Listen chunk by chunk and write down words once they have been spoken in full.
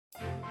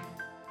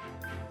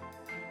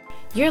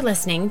You're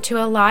listening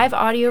to a live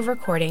audio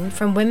recording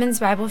from Women's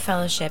Bible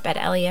Fellowship at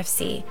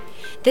LEFC.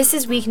 This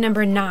is week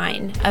number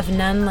 9 of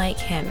None Like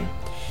Him.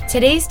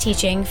 Today's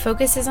teaching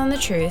focuses on the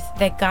truth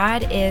that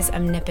God is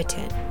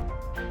omnipotent.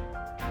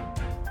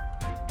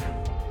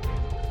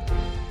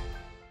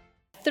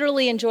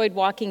 Thoroughly enjoyed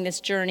walking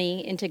this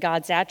journey into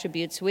God's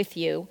attributes with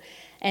you,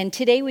 and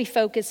today we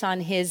focus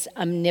on his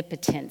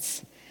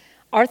omnipotence.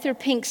 Arthur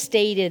Pink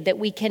stated that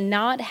we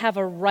cannot have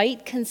a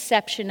right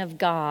conception of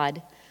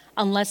God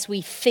unless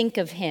we think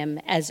of him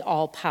as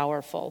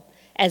all-powerful,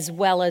 as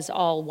well as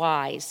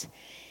all-wise.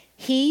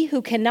 He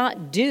who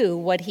cannot do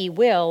what he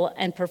will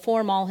and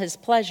perform all his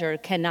pleasure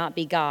cannot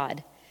be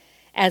God.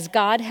 As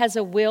God has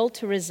a will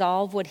to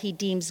resolve what he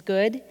deems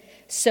good,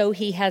 so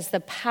he has the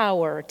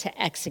power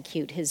to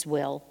execute his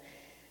will.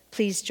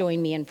 Please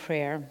join me in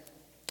prayer.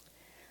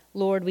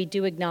 Lord, we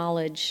do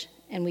acknowledge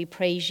and we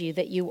praise you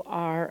that you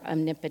are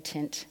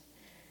omnipotent.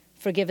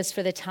 Forgive us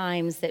for the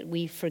times that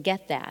we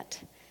forget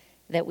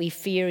that we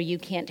fear you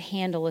can't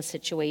handle a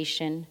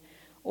situation,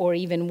 or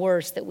even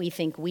worse, that we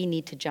think we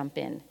need to jump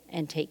in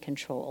and take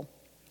control.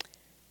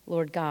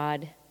 Lord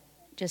God,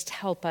 just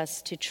help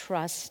us to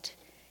trust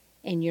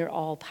in your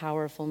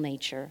all-powerful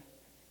nature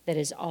that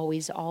is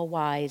always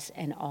all-wise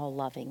and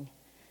all-loving.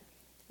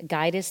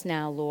 Guide us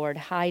now, Lord.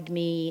 Hide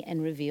me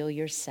and reveal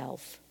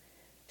yourself.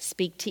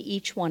 Speak to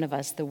each one of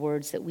us the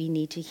words that we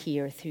need to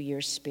hear through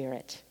your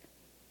Spirit.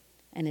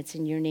 And it's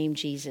in your name,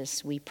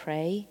 Jesus, we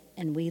pray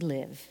and we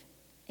live.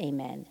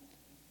 Amen.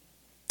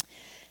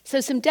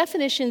 So some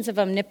definitions of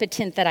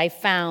omnipotent that I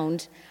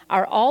found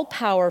are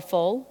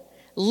all-powerful,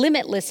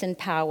 limitless in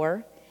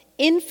power,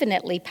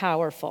 infinitely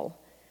powerful.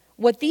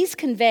 What these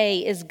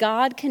convey is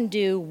God can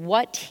do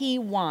what he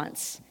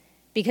wants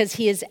because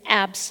he is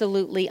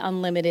absolutely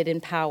unlimited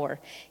in power.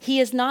 He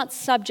is not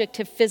subject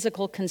to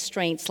physical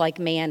constraints like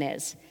man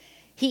is.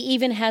 He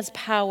even has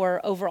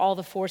power over all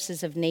the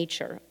forces of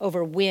nature,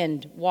 over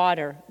wind,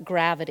 water,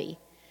 gravity.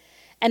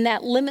 And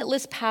that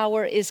limitless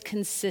power is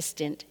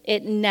consistent.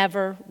 It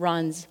never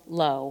runs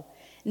low,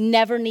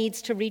 never needs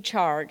to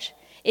recharge.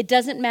 It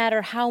doesn't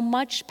matter how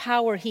much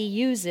power he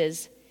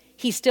uses,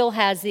 he still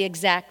has the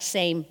exact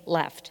same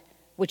left,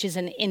 which is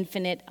an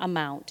infinite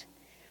amount.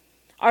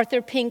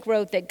 Arthur Pink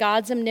wrote that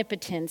God's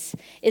omnipotence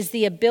is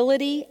the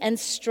ability and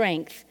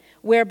strength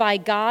whereby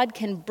God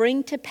can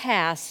bring to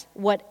pass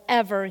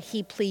whatever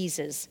he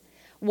pleases,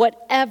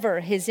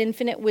 whatever his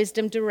infinite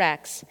wisdom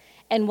directs,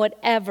 and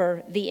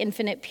whatever the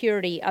infinite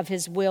purity of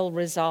his will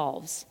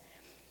resolves.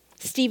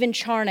 Stephen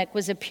Charnock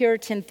was a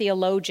Puritan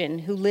theologian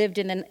who lived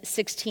in the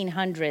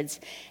 1600s,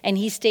 and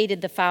he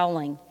stated the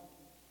following: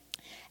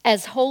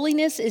 "As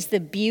holiness is the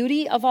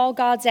beauty of all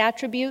God's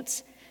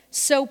attributes,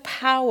 so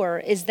power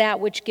is that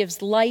which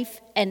gives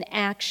life and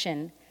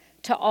action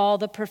to all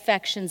the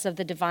perfections of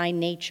the divine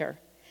nature.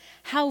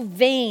 How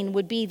vain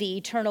would be the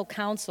eternal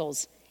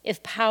counsels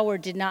if power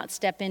did not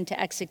step in to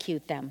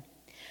execute them.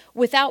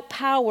 Without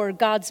power,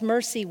 God's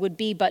mercy would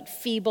be but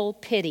feeble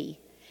pity,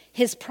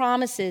 his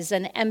promises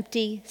an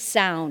empty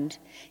sound,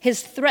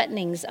 his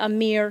threatenings a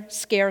mere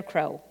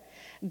scarecrow.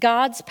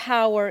 God's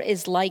power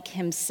is like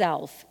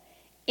himself,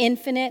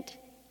 infinite,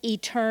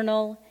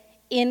 eternal,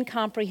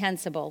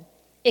 incomprehensible.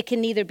 It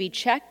can neither be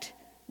checked,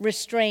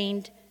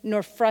 restrained,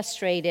 nor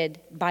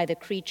frustrated by the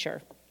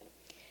creature."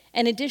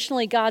 And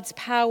additionally, God's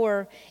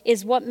power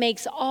is what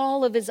makes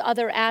all of his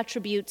other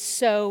attributes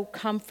so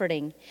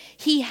comforting.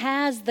 He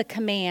has the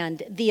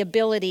command, the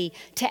ability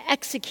to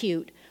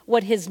execute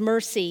what his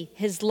mercy,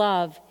 his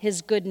love,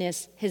 his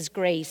goodness, his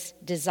grace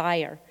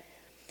desire.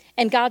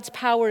 And God's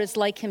power is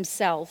like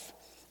himself.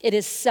 It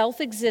is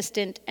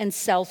self-existent and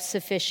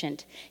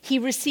self-sufficient. He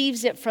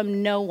receives it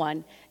from no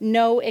one,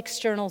 no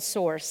external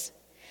source.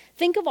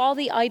 Think of all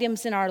the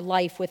items in our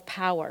life with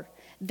power.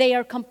 They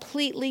are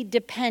completely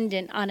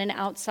dependent on an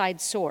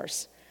outside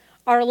source.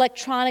 Our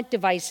electronic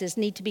devices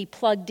need to be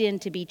plugged in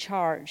to be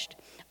charged.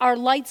 Our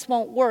lights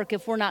won't work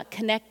if we're not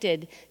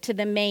connected to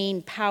the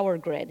main power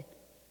grid.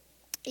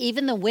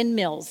 Even the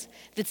windmills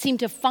that seem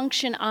to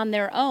function on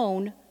their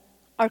own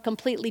are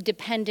completely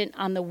dependent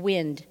on the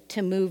wind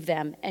to move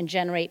them and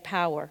generate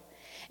power.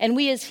 And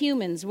we as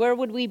humans, where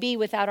would we be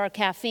without our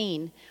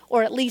caffeine,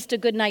 or at least a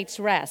good night's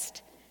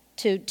rest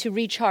to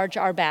recharge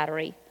our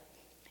battery?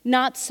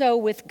 Not so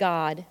with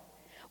God.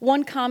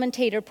 One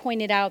commentator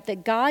pointed out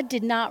that God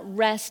did not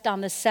rest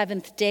on the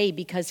seventh day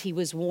because he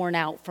was worn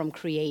out from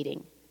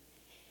creating.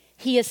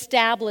 He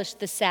established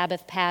the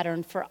Sabbath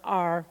pattern for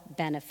our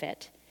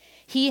benefit.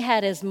 He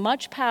had as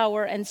much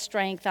power and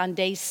strength on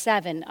day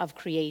 7 of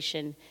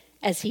creation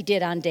as he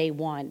did on day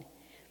 1.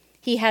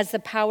 He has the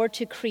power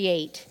to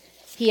create.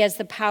 He has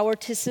the power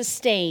to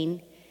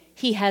sustain.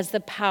 He has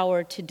the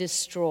power to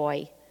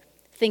destroy.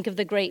 Think of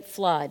the great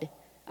flood,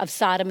 of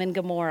Sodom and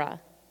Gomorrah,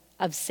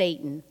 of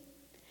Satan.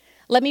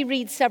 Let me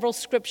read several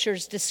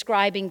scriptures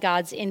describing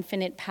God's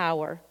infinite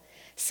power.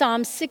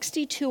 Psalm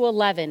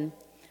 62:11.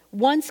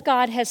 Once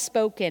God has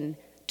spoken,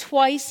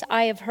 twice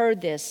I have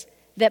heard this,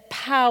 that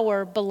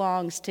power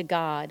belongs to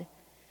God.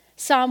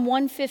 Psalm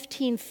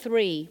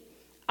 115:3.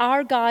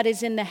 Our God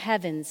is in the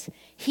heavens.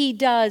 He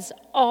does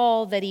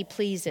all that he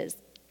pleases.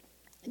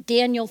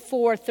 Daniel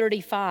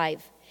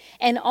 4:35.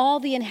 And all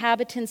the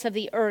inhabitants of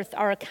the earth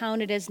are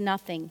accounted as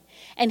nothing,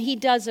 and he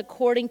does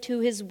according to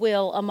his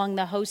will among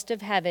the host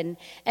of heaven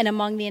and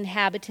among the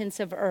inhabitants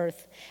of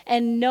earth,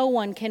 and no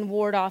one can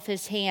ward off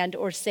his hand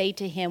or say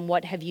to him,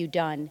 what have you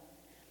done?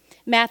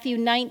 Matthew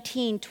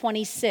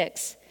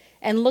 19:26.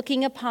 And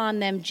looking upon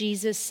them,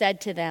 Jesus said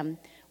to them,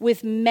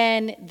 with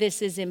men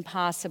this is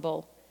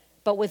impossible,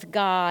 but with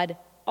God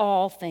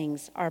all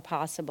things are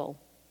possible.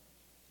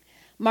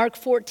 Mark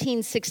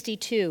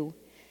 14:62.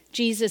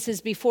 Jesus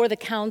is before the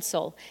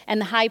council, and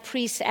the high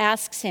priest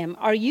asks him,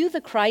 are you the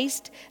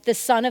Christ, the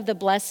Son of the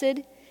Blessed?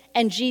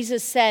 And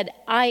Jesus said,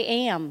 I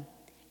am.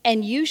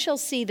 And you shall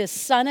see the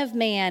Son of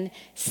Man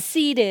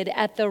seated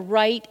at the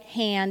right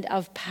hand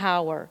of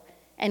power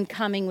and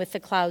coming with the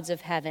clouds of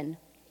heaven.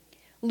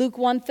 Luke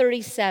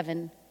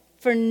 1:37,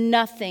 for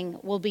nothing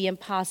will be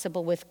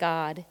impossible with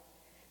God.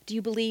 Do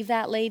you believe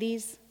that,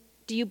 ladies?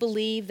 Do you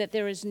believe that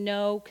there is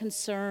no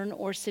concern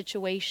or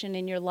situation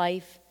in your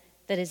life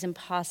that is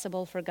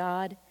impossible for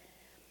God?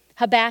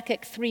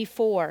 Habakkuk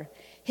 3:4,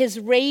 his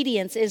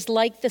radiance is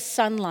like the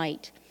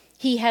sunlight.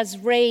 He has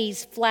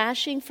rays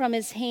flashing from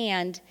his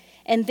hand,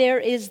 and there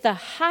is the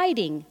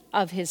hiding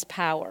of his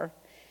power.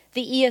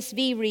 The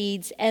ESV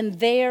reads, and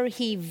there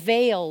he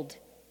veiled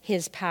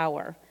his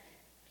power.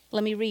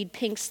 Let me read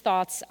Pink's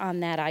thoughts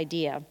on that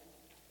idea.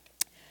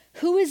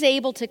 Who is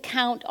able to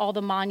count all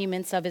the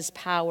monuments of his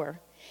power?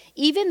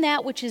 Even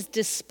that which is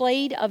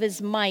displayed of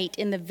his might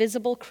in the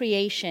visible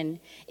creation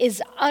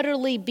is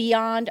utterly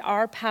beyond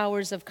our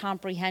powers of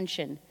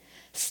comprehension.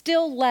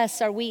 Still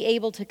less are we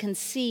able to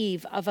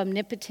conceive of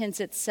omnipotence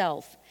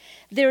itself.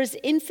 There is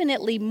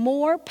infinitely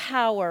more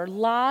power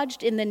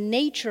lodged in the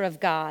nature of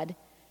God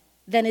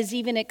than is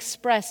even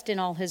expressed in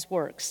all his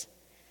works.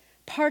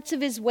 Parts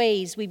of his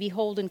ways we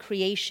behold in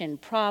creation,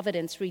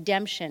 providence,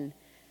 redemption,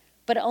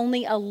 but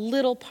only a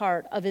little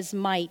part of his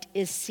might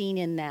is seen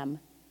in them.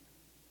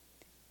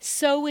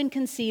 So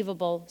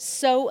inconceivable,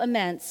 so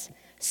immense,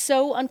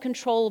 so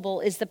uncontrollable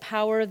is the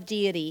power of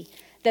deity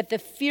that the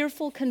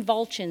fearful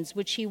convulsions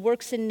which he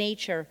works in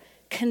nature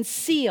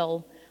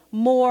conceal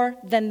more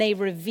than they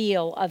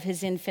reveal of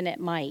his infinite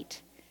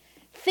might.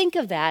 Think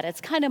of that.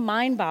 It's kind of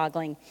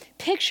mind-boggling.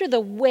 Picture the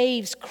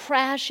waves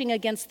crashing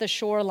against the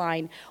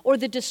shoreline, or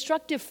the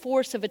destructive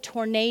force of a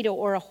tornado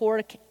or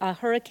a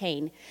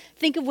hurricane.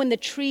 Think of when the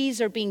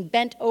trees are being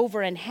bent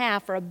over in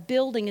half or a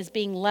building is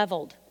being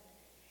leveled.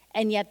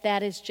 And yet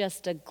that is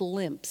just a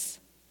glimpse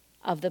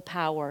of the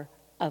power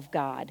of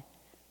God.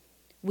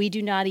 We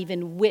do not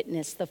even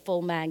witness the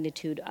full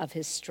magnitude of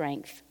his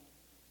strength.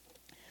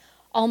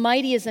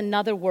 Almighty is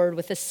another word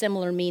with a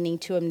similar meaning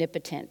to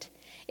omnipotent.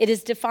 It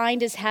is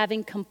defined as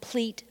having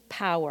complete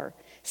power,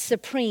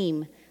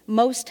 supreme,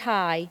 most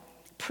high,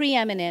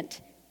 preeminent,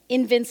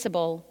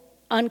 invincible,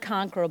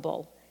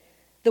 unconquerable.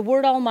 The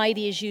word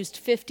Almighty is used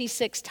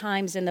 56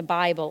 times in the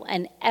Bible,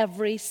 and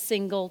every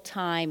single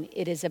time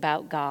it is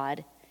about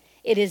God.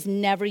 It is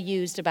never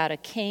used about a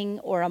king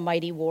or a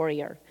mighty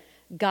warrior.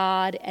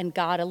 God and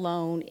God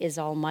alone is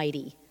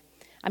almighty.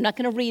 I'm not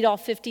going to read all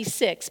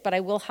 56, but I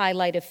will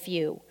highlight a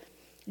few.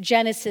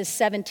 Genesis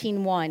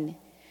 17:1.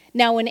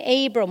 Now when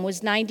Abram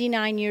was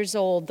 99 years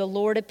old, the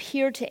Lord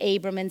appeared to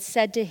Abram and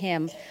said to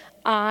him,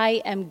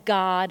 I am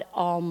God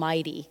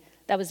Almighty.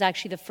 That was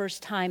actually the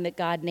first time that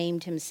God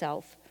named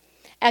himself.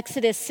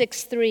 Exodus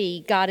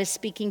 6:3, God is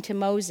speaking to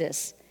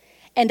Moses.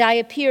 And I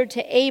appeared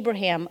to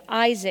Abraham,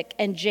 Isaac,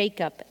 and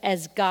Jacob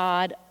as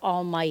God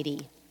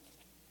Almighty.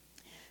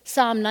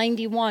 Psalm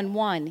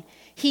 91:1,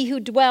 he who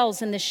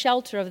dwells in the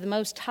shelter of the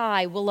Most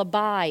High will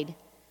abide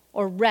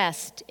or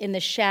rest in the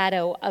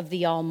shadow of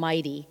the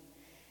Almighty.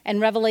 And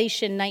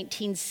Revelation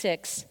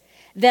 19:6,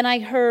 then I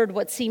heard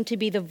what seemed to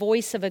be the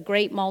voice of a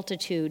great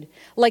multitude,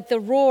 like the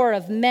roar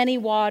of many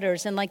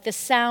waters and like the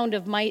sound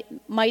of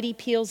mighty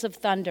peals of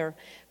thunder,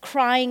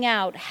 crying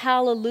out,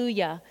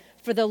 Hallelujah!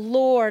 For the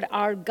Lord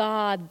our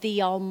God,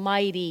 the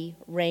Almighty,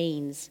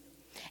 reigns.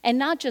 And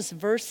not just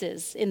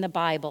verses in the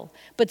Bible,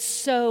 but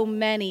so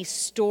many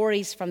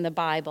stories from the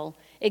Bible,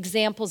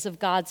 examples of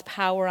God's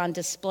power on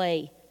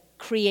display,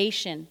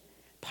 creation,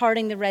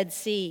 parting the Red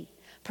Sea,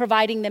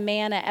 providing the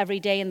manna every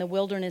day in the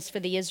wilderness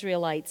for the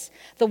Israelites,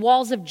 the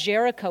walls of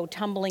Jericho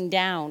tumbling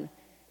down,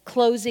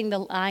 closing the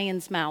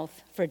lion's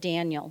mouth for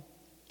Daniel.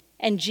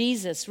 And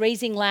Jesus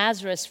raising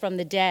Lazarus from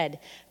the dead,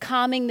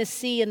 calming the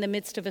sea in the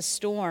midst of a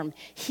storm,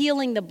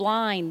 healing the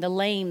blind, the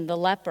lame, the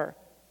leper.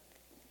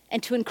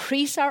 And to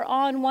increase our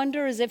awe and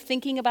wonder, as if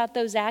thinking about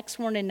those acts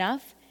weren't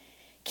enough,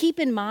 keep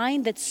in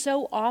mind that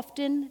so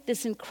often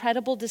this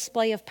incredible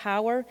display of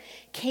power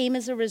came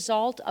as a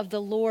result of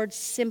the Lord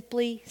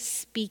simply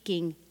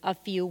speaking a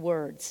few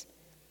words.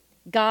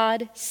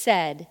 God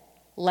said,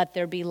 let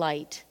there be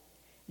light.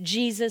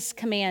 Jesus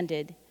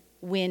commanded,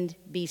 wind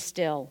be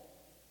still.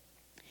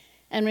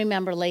 And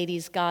remember,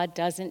 ladies, God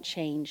doesn't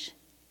change.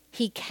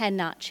 He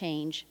cannot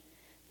change.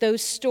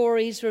 Those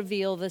stories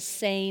reveal the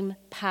same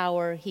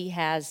power he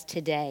has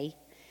today.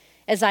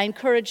 As I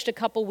encouraged a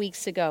couple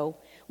weeks ago,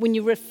 When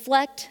you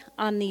reflect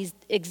on these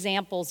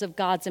examples of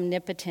God's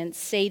omnipotence,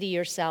 say to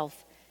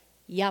yourself,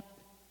 yep,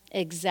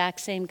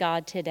 exact same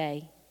God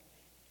today.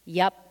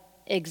 Yep,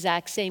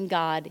 exact same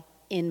God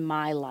in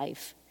my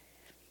life.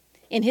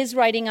 In his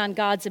writing on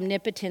God's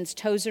omnipotence,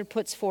 Tozer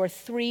puts forth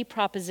 3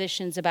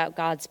 propositions about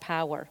God's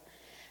power.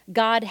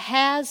 God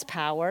has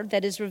power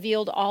that is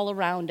revealed all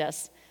around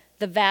us: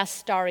 the vast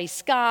starry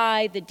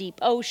sky, the deep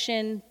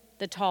ocean,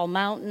 the tall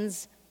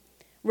mountains.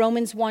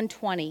 Romans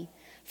 1:20,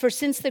 for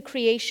since the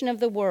creation of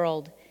the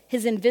world,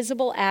 his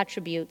invisible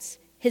attributes,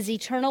 his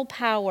eternal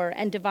power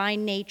and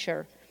divine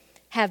nature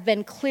have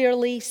been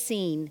clearly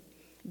seen,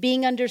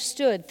 being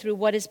understood through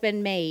what has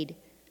been made,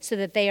 so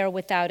that they are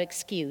without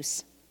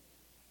excuse.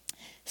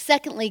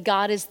 Secondly,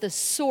 God is the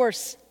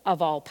source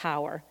of all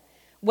power,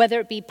 whether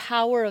it be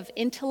power of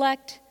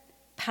intellect,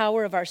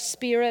 power of our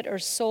spirit or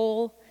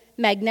soul,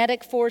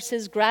 magnetic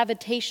forces,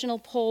 gravitational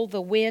pull,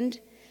 the wind.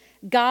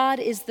 God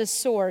is the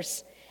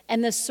source,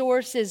 and the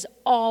source is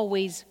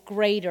always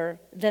greater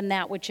than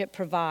that which it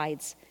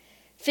provides.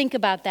 Think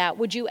about that.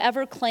 Would you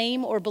ever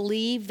claim or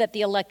believe that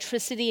the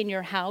electricity in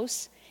your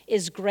house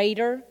is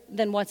greater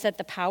than what's at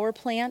the power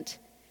plant?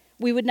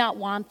 We would not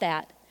want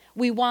that.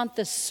 We want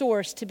the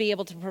source to be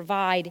able to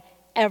provide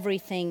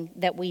everything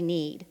that we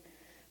need.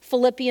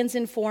 Philippians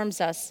informs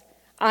us,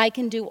 I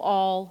can do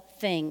all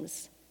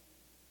things.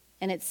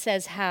 And it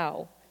says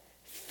how?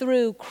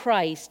 Through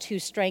Christ who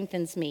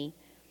strengthens me.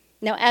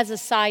 Now, as a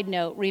side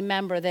note,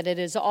 remember that it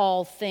is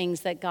all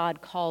things that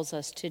God calls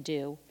us to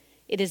do.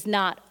 It is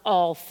not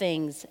all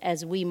things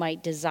as we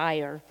might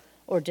desire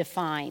or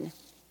define.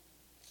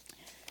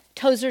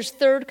 Tozer's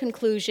third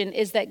conclusion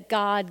is that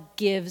God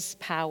gives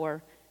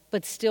power,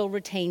 but still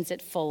retains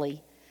it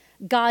fully.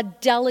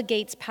 God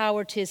delegates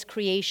power to his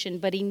creation,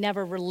 but he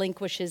never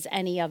relinquishes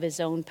any of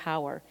his own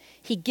power.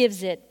 He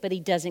gives it, but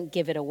he doesn't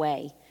give it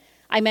away.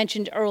 I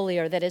mentioned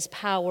earlier that his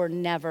power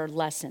never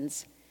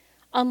lessens.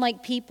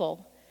 Unlike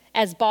people,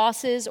 as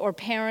bosses or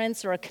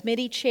parents or a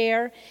committee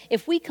chair,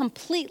 if we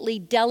completely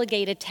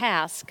delegate a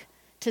task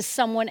to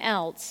someone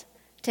else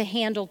to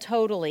handle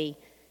totally,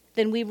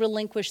 then we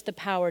relinquish the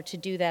power to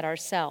do that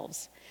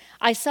ourselves.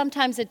 I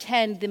sometimes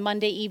attend the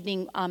Monday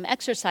evening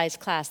exercise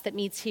class that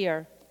meets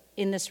here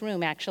in this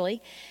room,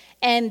 actually.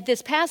 And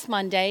this past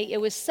Monday,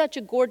 it was such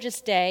a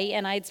gorgeous day,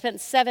 and I had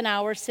spent 7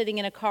 hours sitting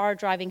in a car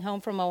driving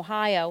home from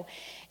Ohio.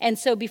 And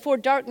so before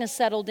darkness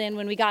settled in,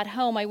 when we got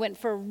home, I went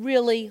for a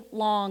really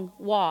long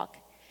walk.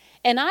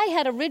 And I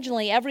had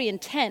originally every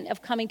intent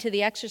of coming to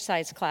the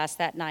exercise class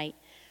that night.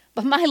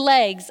 But my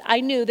legs,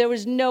 I knew there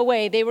was no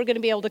way they were going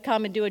to be able to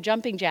come and do a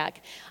jumping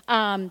jack.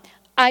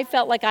 I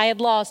felt like I had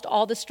lost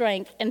all the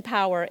strength and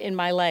power in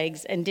my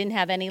legs and didn't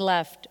have any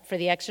left for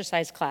the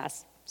exercise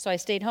class. So I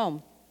stayed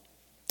home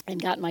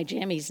and got my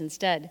jammies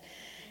instead.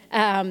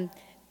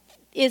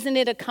 Isn't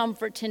it a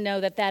comfort to know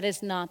that that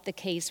is not the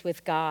case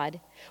with God?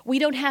 We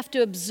don't have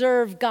to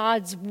observe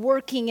God's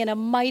working in a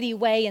mighty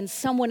way in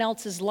someone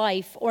else's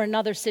life or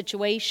another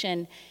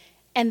situation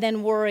and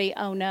then worry,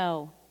 oh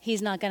no,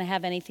 he's not going to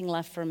have anything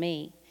left for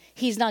me.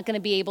 He's not going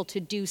to be able to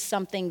do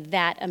something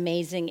that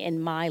amazing in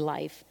my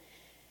life.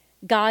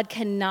 God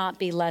cannot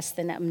be less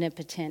than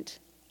omnipotent,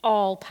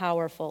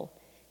 all-powerful.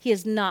 He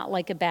is not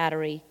like a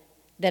battery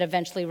that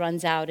eventually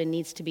runs out and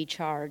needs to be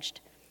charged.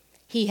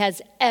 He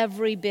has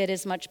every bit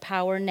as much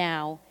power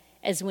now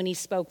as when he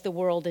spoke the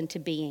world into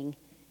being,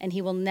 and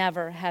he will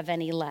never have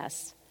any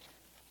less.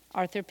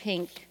 Arthur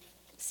Pink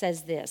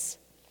says this,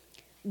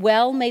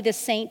 well may the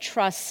saint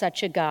trust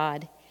such a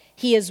God.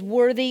 He is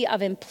worthy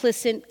of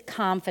implicit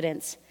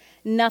confidence.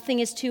 Nothing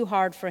is too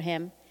hard for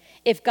him.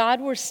 If God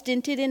were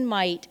stinted in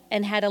might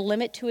and had a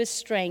limit to his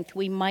strength,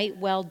 we might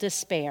well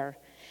despair.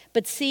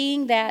 But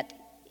seeing that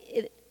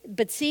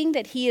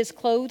he is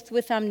clothed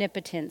with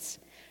omnipotence,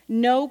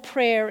 no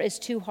prayer is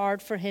too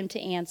hard for him to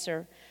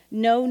answer,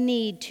 no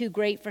need too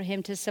great for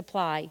him to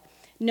supply,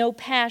 no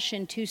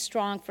passion too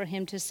strong for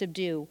him to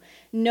subdue,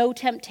 no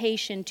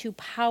temptation too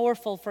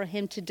powerful for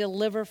him to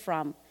deliver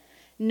from,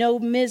 no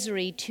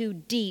misery too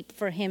deep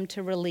for him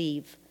to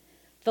relieve.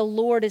 The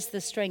Lord is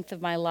the strength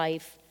of my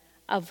life.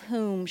 Of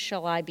whom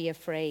shall I be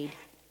afraid?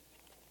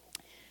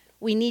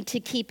 We need to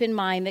keep in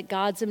mind that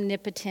God's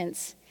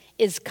omnipotence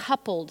is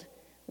coupled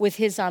with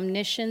his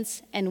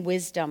omniscience and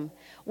wisdom.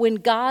 When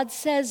God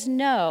says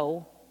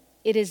no,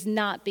 it is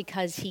not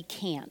because he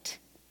can't.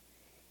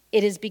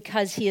 It is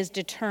because he is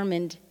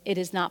determined it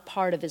is not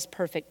part of his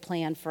perfect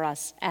plan for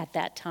us at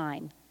that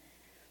time.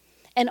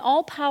 And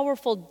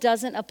all-powerful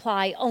doesn't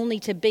apply only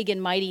to big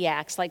and mighty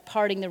acts like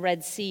parting the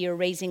Red Sea or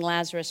raising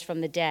Lazarus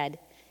from the dead.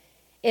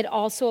 It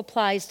also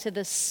applies to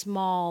the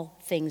small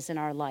things in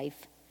our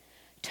life.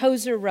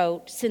 Tozer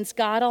wrote, since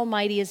God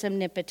Almighty is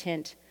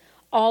omnipotent,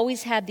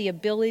 always had the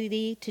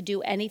ability to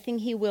do anything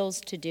he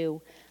wills to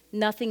do,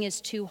 nothing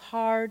is too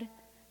hard,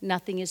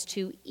 nothing is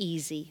too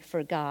easy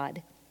for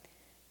God.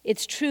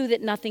 It's true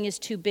that nothing is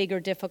too big or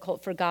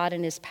difficult for God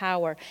and his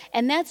power,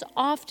 and that's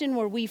often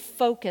where we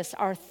focus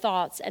our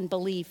thoughts and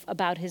belief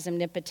about his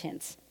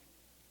omnipotence.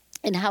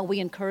 and how we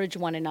encourage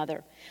one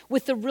another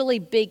with the really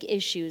big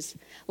issues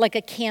like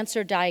a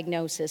cancer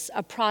diagnosis,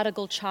 a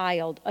prodigal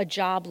child, a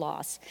job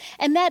loss.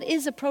 And that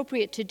is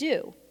appropriate to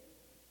do.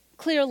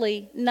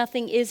 Clearly,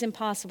 nothing is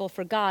impossible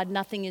for God.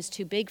 Nothing is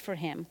too big for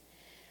him.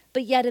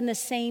 But yet in the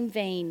same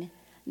vein,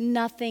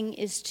 nothing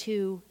is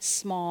too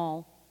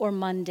small or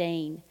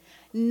mundane.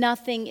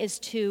 Nothing is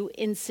too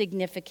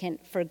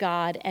insignificant for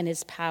God and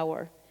his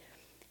power.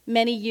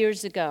 Many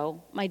years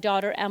ago, my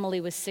daughter Emily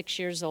was 6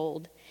 years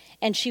old,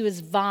 and she was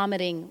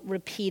vomiting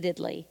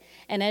repeatedly.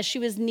 And as she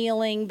was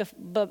kneeling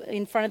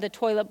in front of the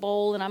toilet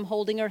bowl, and I'm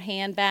holding her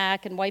hand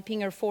back and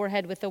wiping her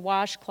forehead with a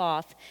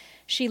washcloth,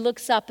 she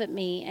looks up at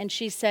me and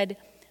she said,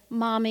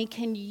 "Mommy,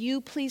 can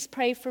you please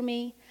pray for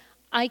me?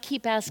 I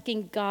keep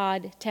asking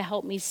God to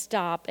help me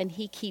stop, and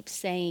he keeps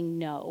saying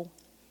no."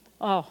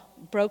 Oh,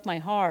 broke my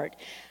heart.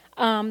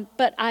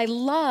 But I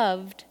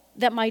loved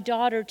that my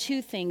daughter,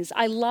 two things.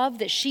 I loved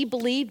that she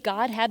believed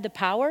God had the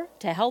power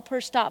to help her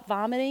stop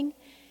vomiting.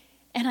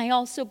 And I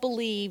also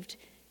loved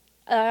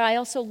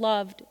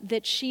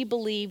that she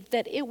believed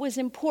that it was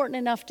important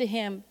enough to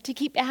him to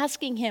keep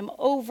asking him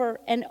over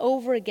and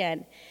over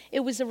again. It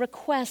was a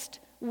request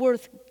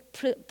worth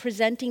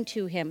presenting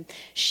to him.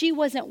 She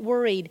wasn't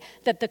worried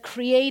that the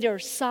creator,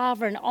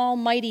 sovereign,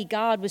 almighty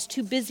God was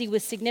too busy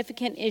with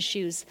significant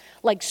issues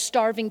like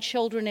starving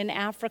children in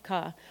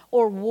Africa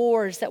or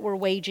wars that were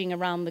waging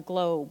around the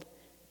globe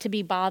to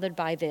be bothered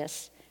by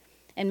this.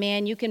 And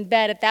man, you can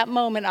bet at that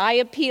moment I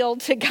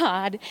appealed to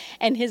God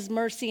and his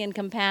mercy and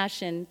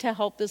compassion to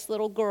help this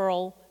little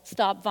girl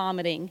stop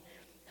vomiting,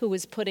 who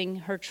was putting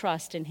her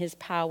trust in his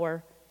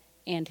power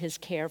and his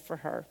care for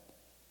her.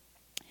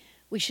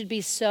 We should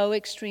be so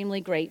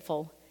extremely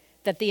grateful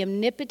that the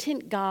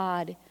omnipotent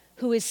God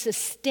who is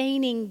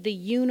sustaining the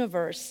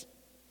universe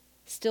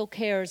still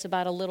cares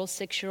about a little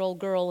 6-year-old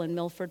girl in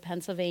Milford,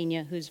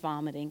 Pennsylvania who's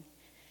vomiting.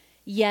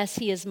 Yes,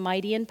 he is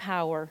mighty in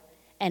power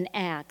and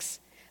acts,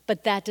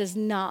 but that does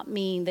not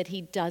mean that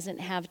he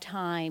doesn't have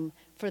time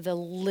for the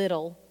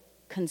little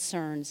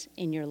concerns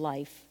in your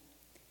life.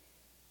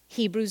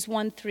 Hebrews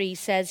 1:3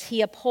 says, "He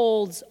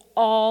upholds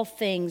all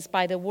things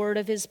by the word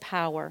of his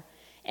power,"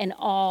 and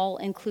all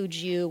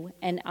includes you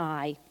and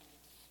I.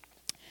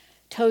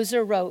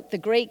 Tozer wrote, "The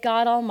great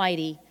God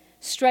Almighty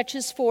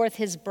stretches forth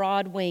his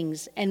broad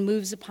wings and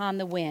moves upon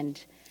the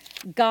wind.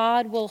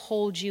 God will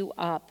hold you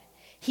up.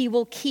 He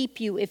will keep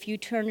you if you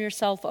turn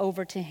yourself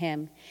over to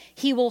him.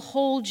 He will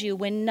hold you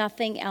when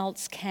nothing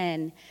else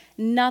can.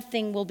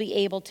 Nothing will be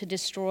able to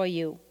destroy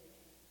you.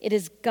 It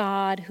is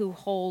God who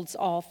holds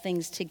all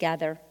things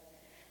together.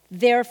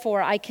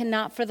 Therefore, I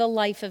cannot for the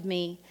life of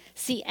me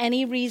see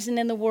any reason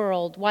in the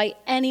world why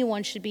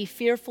anyone should be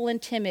fearful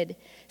and timid,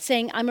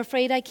 saying, 'I'm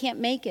afraid I can't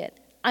make it.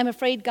 I'm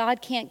afraid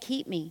God can't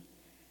keep me.'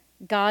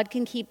 God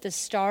can keep the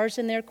stars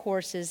in their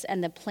courses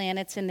and the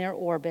planets in their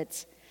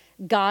orbits.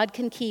 God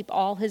can keep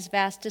all his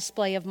vast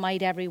display of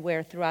might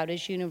everywhere throughout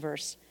his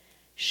universe.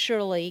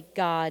 Surely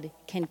God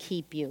can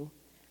keep you.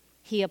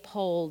 He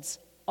upholds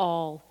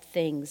all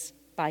things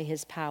by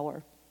his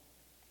power."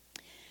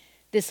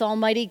 This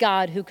almighty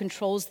God who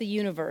controls the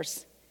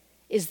universe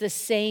is the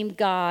same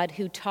God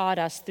who taught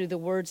us through the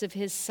words of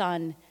his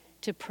Son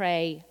to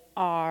pray,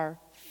 "Our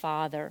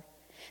Father."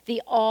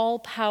 The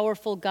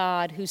all-powerful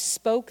God who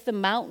spoke the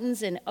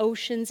mountains and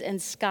oceans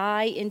and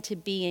sky into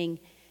being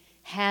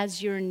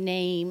has your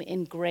name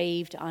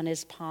engraved on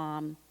his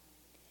palm.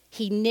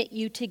 He knit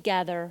you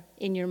together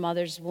in your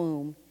mother's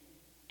womb,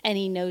 and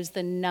he knows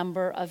the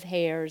number of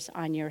hairs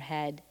on your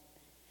head.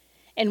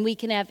 And we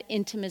can have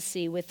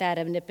intimacy with that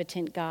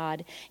omnipotent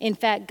God. In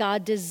fact,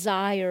 God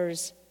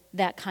desires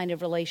that kind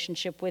of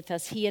relationship with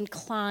us. He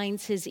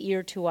inclines his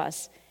ear to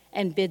us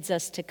and bids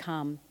us to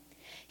come.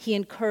 He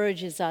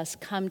encourages us,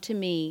 "Come to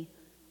me,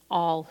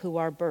 all who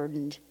are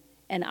burdened,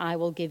 and I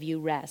will give you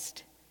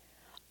rest."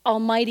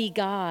 Almighty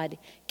God,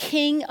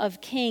 King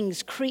of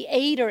kings,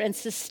 creator and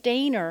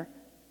sustainer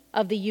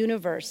of the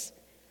universe,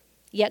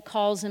 yet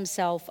calls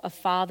himself a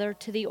father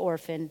to the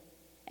orphan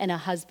and a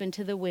husband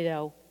to the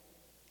widow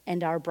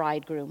and our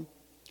bridegroom.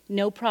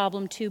 No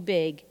problem too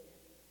big,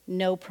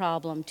 no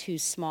problem too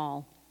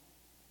small.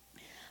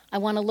 I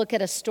want to look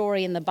at a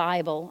story in the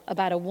Bible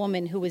about a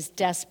woman who was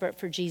desperate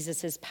for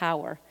Jesus'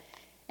 power,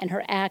 and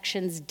her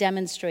actions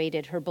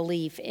demonstrated her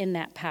belief in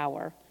that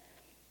power.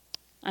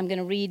 I'm going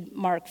to read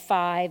Mark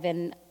 5,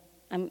 and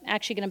I'm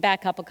actually going to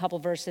back up a couple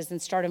verses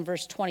and start in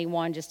verse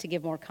 21 just to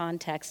give more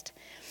context.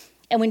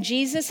 "And when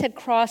Jesus had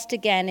crossed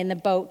again in the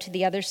boat to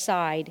the other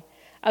side,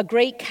 a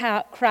great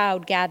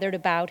crowd gathered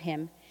about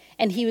him,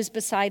 and he was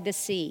beside the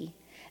sea.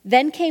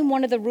 Then came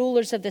one of the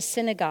rulers of the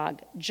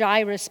synagogue,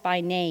 Jairus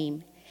by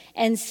name,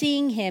 and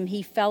seeing him,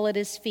 he fell at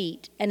his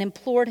feet and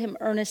implored him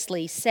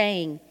earnestly,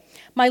 saying,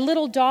 'My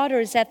little daughter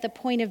is at the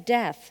point of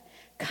death.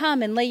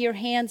 Come and lay your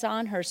hands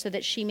on her so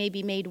that she may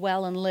be made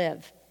well and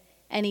live.'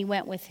 And he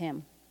went with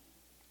him.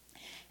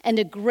 And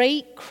a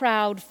great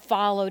crowd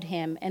followed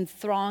him and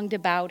thronged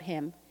about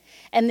him.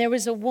 And there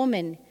was a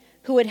woman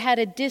who had had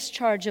a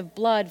discharge of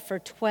blood for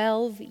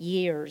 12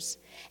 years,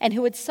 and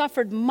who had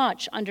suffered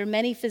much under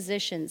many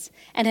physicians,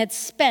 and had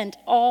spent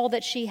all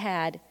that she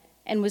had,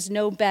 and was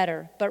no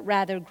better, but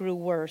rather grew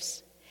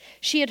worse.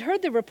 She had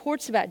heard the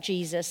reports about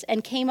Jesus,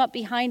 and came up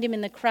behind him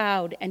in the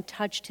crowd, and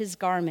touched his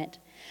garment.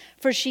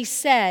 For she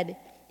said,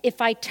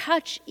 "If I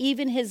touch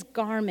even his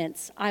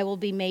garments, I will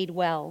be made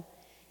well."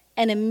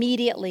 And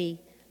immediately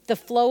the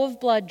flow of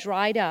blood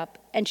dried up,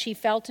 and she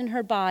felt in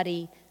her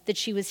body that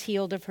she was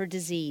healed of her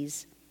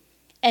disease.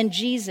 And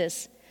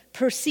Jesus,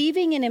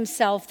 perceiving in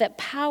himself that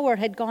power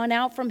had gone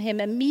out from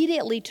him,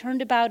 immediately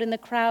turned about in the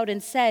crowd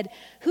and said,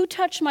 "Who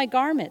touched my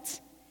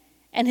garments?"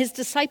 And his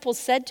disciples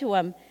said to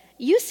him,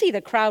 "You see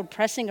the crowd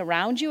pressing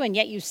around you, and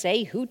yet you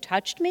say, 'Who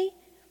touched me?'"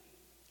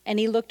 And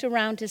he looked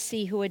around to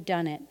see who had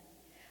done it.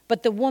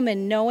 But the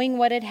woman, knowing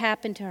what had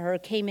happened to her,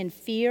 came in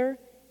fear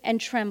and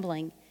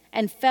trembling,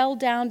 and fell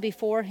down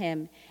before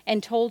him,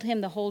 and told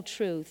him the whole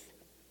truth.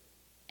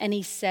 And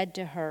he said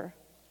to her,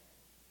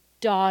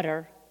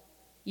 "Daughter,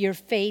 your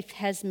faith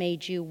has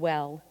made you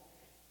well.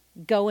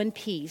 Go in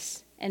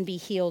peace and be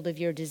healed of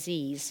your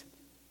disease."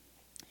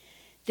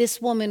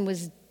 This woman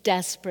was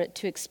desperate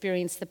to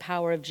experience the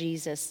power of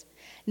Jesus.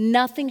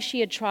 Nothing she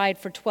had tried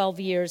for 12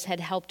 years had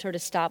helped her to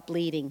stop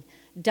bleeding.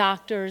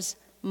 Doctors,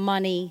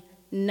 money,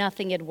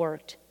 nothing had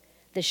worked.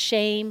 The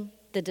shame,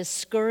 the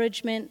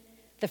discouragement,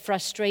 the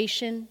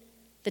frustration,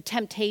 the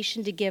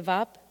temptation to give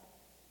up.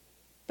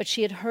 But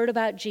she had heard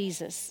about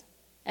Jesus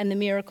and the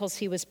miracles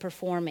he was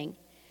performing.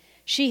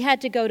 She had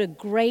to go to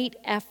great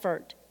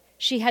effort.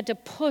 She had to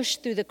push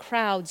through the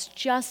crowds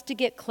just to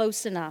get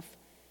close enough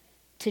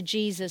to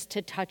Jesus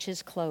to touch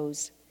his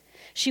clothes.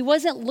 She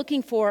wasn't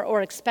looking for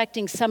or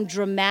expecting some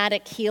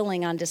dramatic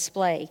healing on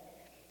display.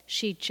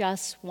 She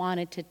just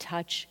wanted to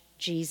touch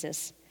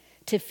Jesus,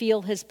 to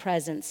feel his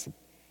presence,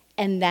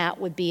 and that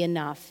would be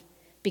enough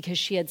because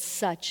she had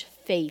such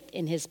faith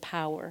in his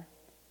power,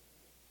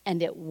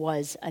 and it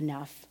was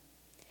enough.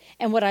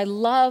 And what I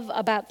love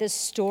about this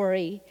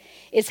story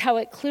is how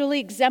it clearly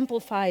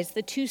exemplifies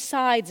the two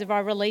sides of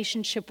our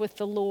relationship with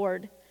the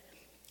Lord.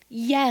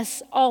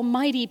 Yes,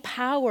 almighty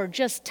power,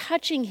 just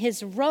touching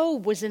his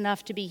robe was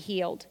enough to be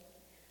healed.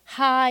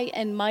 High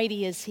and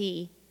mighty is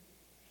he.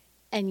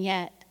 And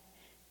yet,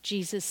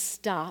 Jesus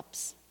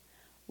stops,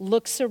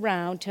 looks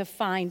around to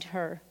find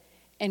her,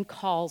 and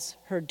calls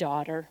her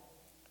daughter.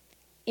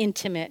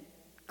 Intimate,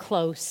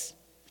 close,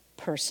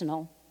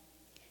 personal.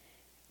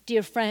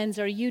 Dear friends,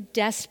 are you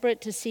desperate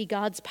to see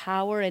God's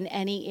power in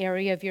any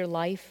area of your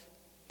life?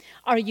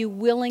 Are you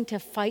willing to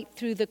fight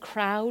through the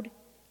crowd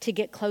to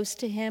get close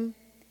to him?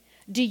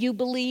 Do you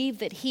believe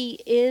that he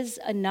is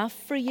enough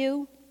for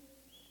you?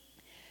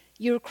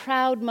 Your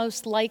crowd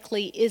most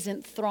likely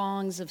isn't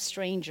throngs of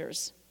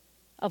strangers,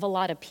 of a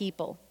lot of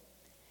people.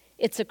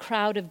 It's a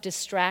crowd of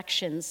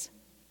distractions,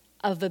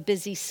 of a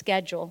busy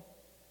schedule,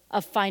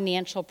 of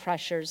financial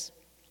pressures,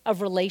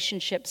 of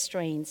relationship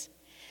strains.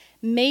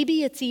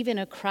 Maybe it's even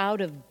a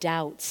crowd of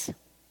doubts.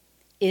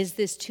 Is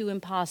this too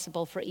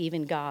impossible for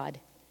even God?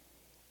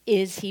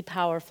 Is he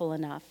powerful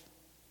enough?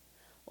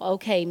 Well,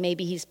 okay,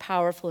 maybe he's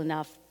powerful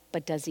enough,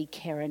 but does he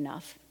care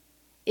enough?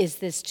 Is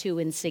this too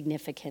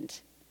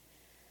insignificant?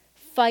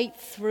 Fight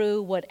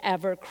through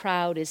whatever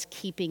crowd is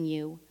keeping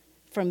you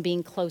from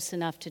being close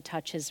enough to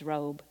touch his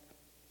robe.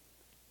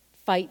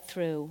 Fight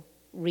through,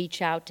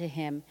 reach out to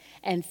him,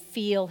 and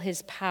feel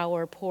his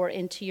power pour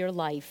into your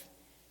life,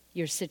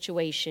 your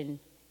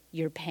situation,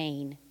 your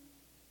pain.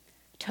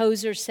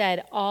 Tozer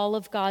said all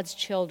of God's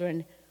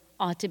children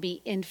ought to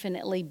be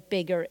infinitely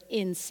bigger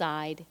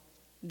inside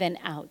than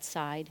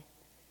outside.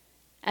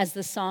 As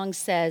the song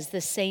says,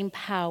 the same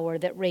power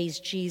that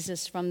raised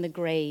Jesus from the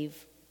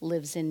grave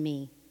lives in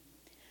me.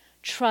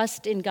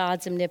 Trust in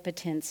God's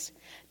omnipotence.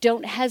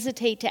 Don't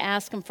hesitate to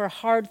ask him for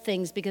hard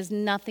things because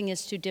nothing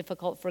is too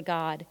difficult for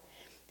God.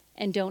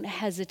 And don't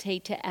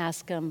hesitate to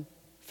ask him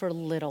for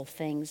little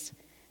things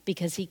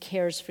because he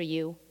cares for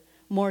you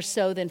more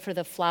so than for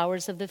the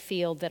flowers of the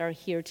field that are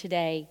here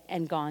today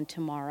and gone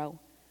tomorrow.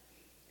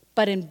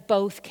 But in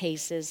both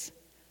cases,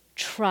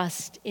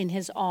 trust in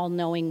his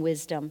all-knowing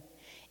wisdom.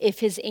 If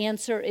his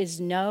answer is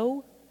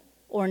no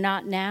or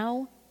not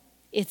now,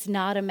 it's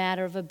not a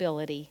matter of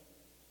ability.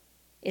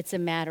 It's a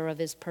matter of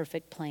his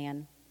perfect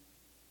plan.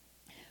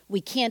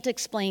 We can't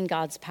explain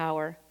God's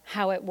power,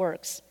 how it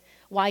works,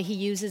 why he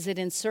uses it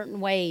in certain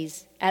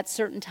ways, at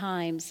certain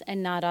times,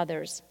 and not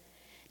others.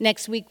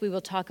 Next week, we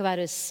will talk about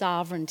his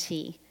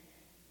sovereignty,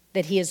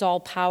 that he is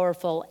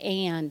all-powerful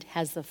and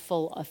has the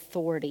full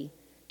authority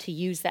to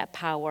use that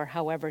power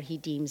however he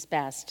deems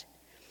best.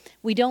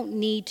 We don't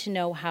need to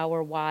know how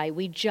or why.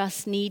 We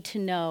just need to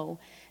know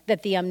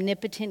that the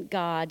omnipotent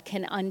God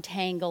can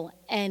untangle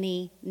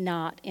any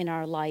knot in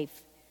our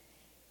life,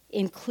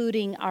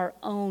 including our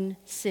own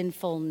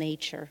sinful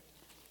nature.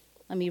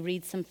 Let me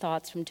read some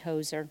thoughts from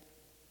Tozer.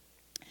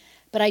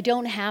 But I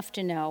don't have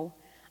to know.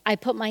 I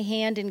put my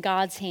hand in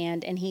God's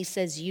hand, and he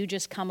says, you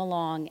just come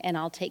along, and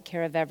I'll take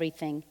care of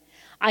everything.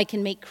 I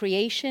can make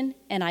creation,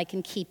 and I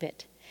can keep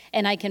it.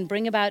 And I can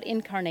bring about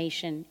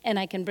incarnation, and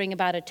I can bring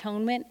about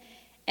atonement,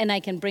 and I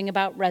can bring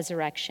about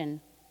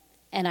resurrection,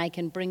 and I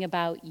can bring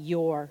about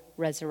your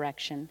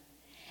resurrection.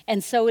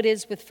 And so it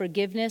is with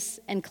forgiveness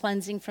and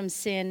cleansing from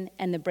sin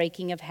and the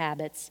breaking of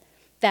habits.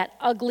 That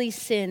ugly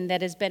sin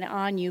that has been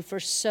on you for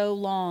so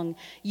long,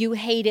 you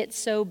hate it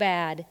so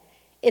bad.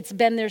 It's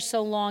been there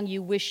so long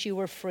you wish you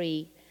were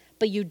free,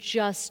 but you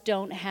just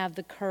don't have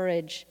the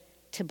courage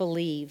to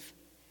believe.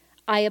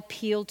 I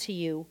appeal to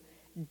you,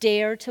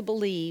 dare to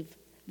believe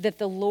that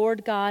the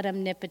Lord God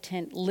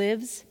omnipotent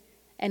lives,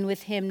 and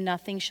with him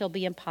nothing shall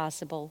be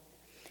impossible.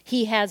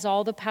 He has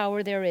all the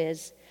power there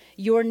is.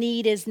 Your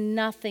need is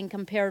nothing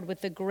compared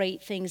with the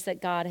great things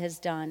that God has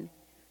done.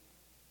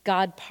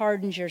 God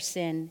pardons your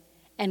sin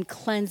and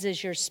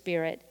cleanses your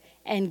spirit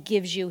and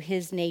gives you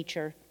his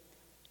nature,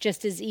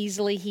 just as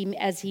easily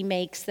as he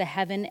makes the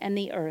heaven and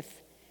the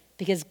earth,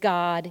 because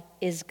God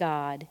is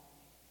God.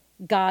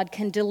 God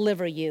can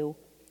deliver you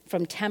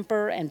from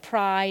temper and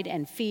pride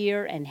and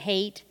fear and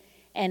hate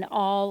and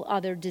all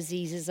other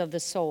diseases of the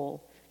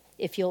soul,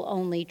 if you'll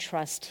only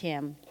trust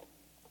him.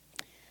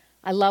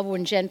 I love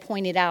when Jen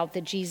pointed out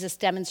that Jesus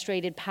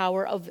demonstrated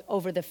power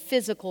over the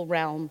physical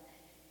realm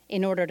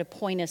in order to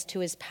point us to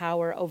his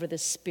power over the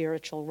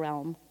spiritual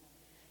realm.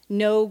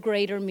 No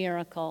greater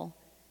miracle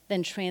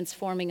than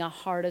transforming a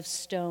heart of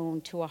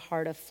stone to a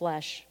heart of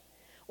flesh,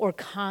 or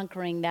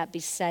conquering that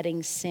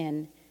besetting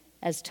sin,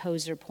 as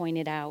Tozer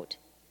pointed out.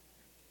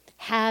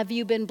 Have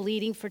you been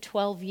bleeding for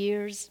 12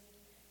 years?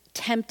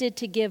 Tempted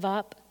to give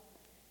up?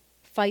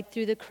 Fight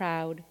through the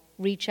crowd.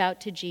 Reach out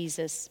to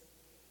Jesus.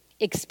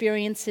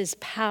 Experience his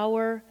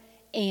power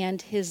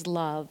and his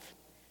love.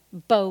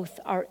 Both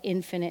are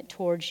infinite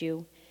towards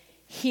you.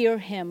 Hear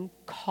him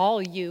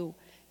call you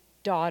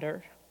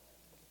daughter.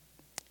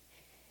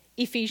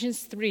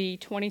 Ephesians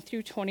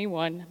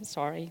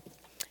 3:20-21.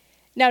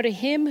 Now to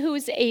him who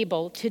is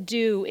able to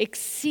do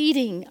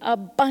exceeding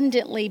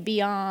abundantly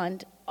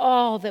beyond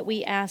all that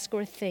we ask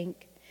or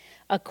think,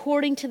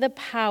 according to the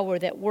power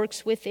that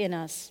works within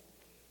us,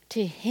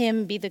 to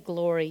him be the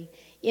glory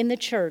in the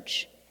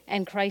church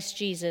and Christ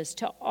Jesus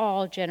to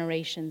all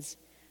generations,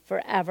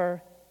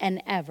 forever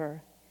and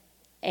ever.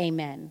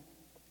 Amen.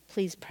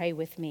 Please pray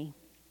with me.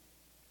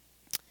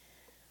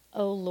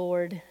 Oh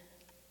Lord,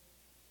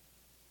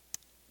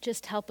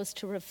 just help us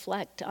to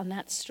reflect on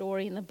that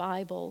story in the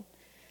Bible,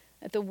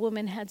 that the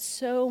woman had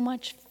so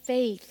much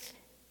faith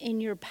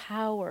in your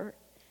power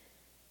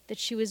that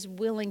she was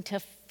willing to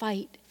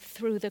fight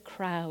through the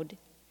crowd,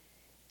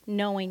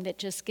 knowing that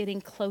just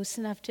getting close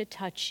enough to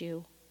touch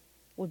you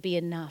would be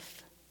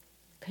enough,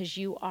 because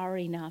you are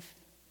enough.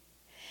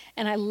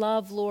 And I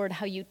love, Lord,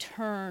 how you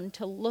turn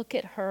to look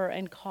at her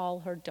and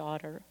call her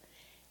daughter,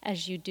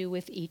 as you do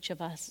with each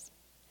of us.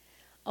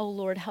 Oh,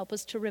 Lord, help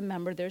us to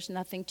remember there's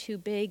nothing too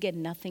big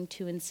and nothing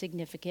too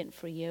insignificant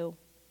for you.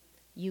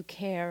 You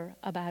care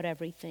about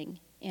everything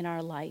in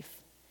our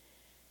life.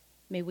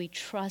 May we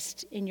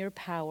trust in your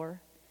power,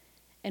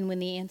 and when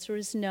the answer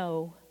is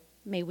no,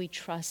 may we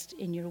trust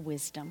in your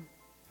wisdom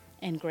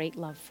and great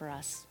love for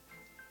us.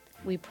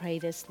 We pray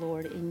this,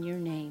 Lord, in your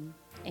name.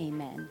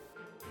 Amen.